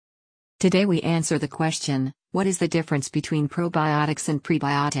Today we answer the question, what is the difference between probiotics and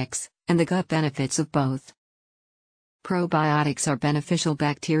prebiotics, and the gut benefits of both? Probiotics are beneficial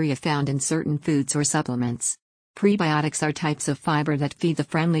bacteria found in certain foods or supplements. Prebiotics are types of fiber that feed the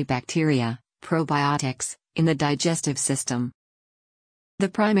friendly bacteria, probiotics, in the digestive system. The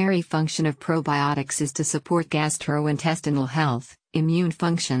primary function of probiotics is to support gastrointestinal health, immune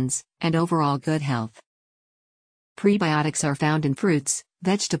functions, and overall good health. Prebiotics are found in fruits,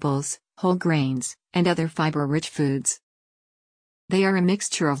 vegetables, whole grains, and other fiber-rich foods. They are a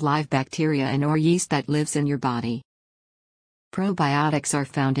mixture of live bacteria and/or yeast that lives in your body. Probiotics are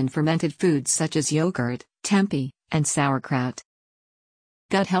found in fermented foods such as yogurt, tempeh, and sauerkraut.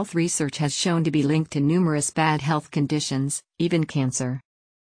 Gut health research has shown to be linked to numerous bad health conditions, even cancer.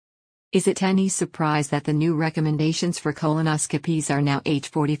 Is it any surprise that the new recommendations for colonoscopies are now age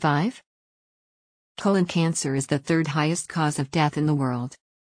 45? Colon cancer is the third highest cause of death in the world.